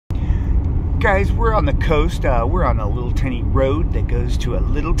Guys, we're on the coast. We're on a little tiny road that goes to a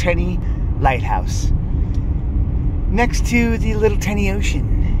little tiny lighthouse next to the little tiny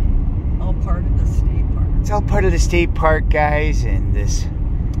ocean. All part of the state park. It's all part of the state park, guys, and this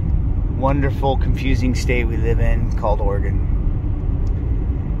wonderful, confusing state we live in called Oregon.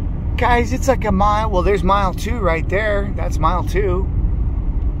 Guys, it's like a mile. Well, there's mile 2 right there. That's mile 2.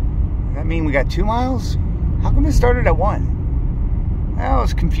 Does that mean we got 2 miles? How come it started at 1? That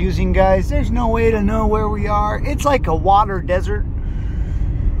was confusing, guys. There's no way to know where we are. It's like a water desert.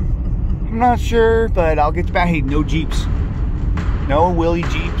 I'm not sure, but I'll get back. Hey, no Jeeps. No Willie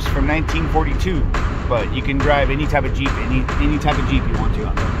Jeeps from 1942. But you can drive any type of Jeep, any type of Jeep you want to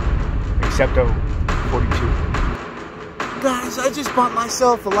out there. Except a 42. Guys, I just bought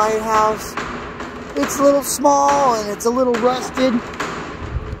myself a lighthouse. It's a little small and it's a little rusted.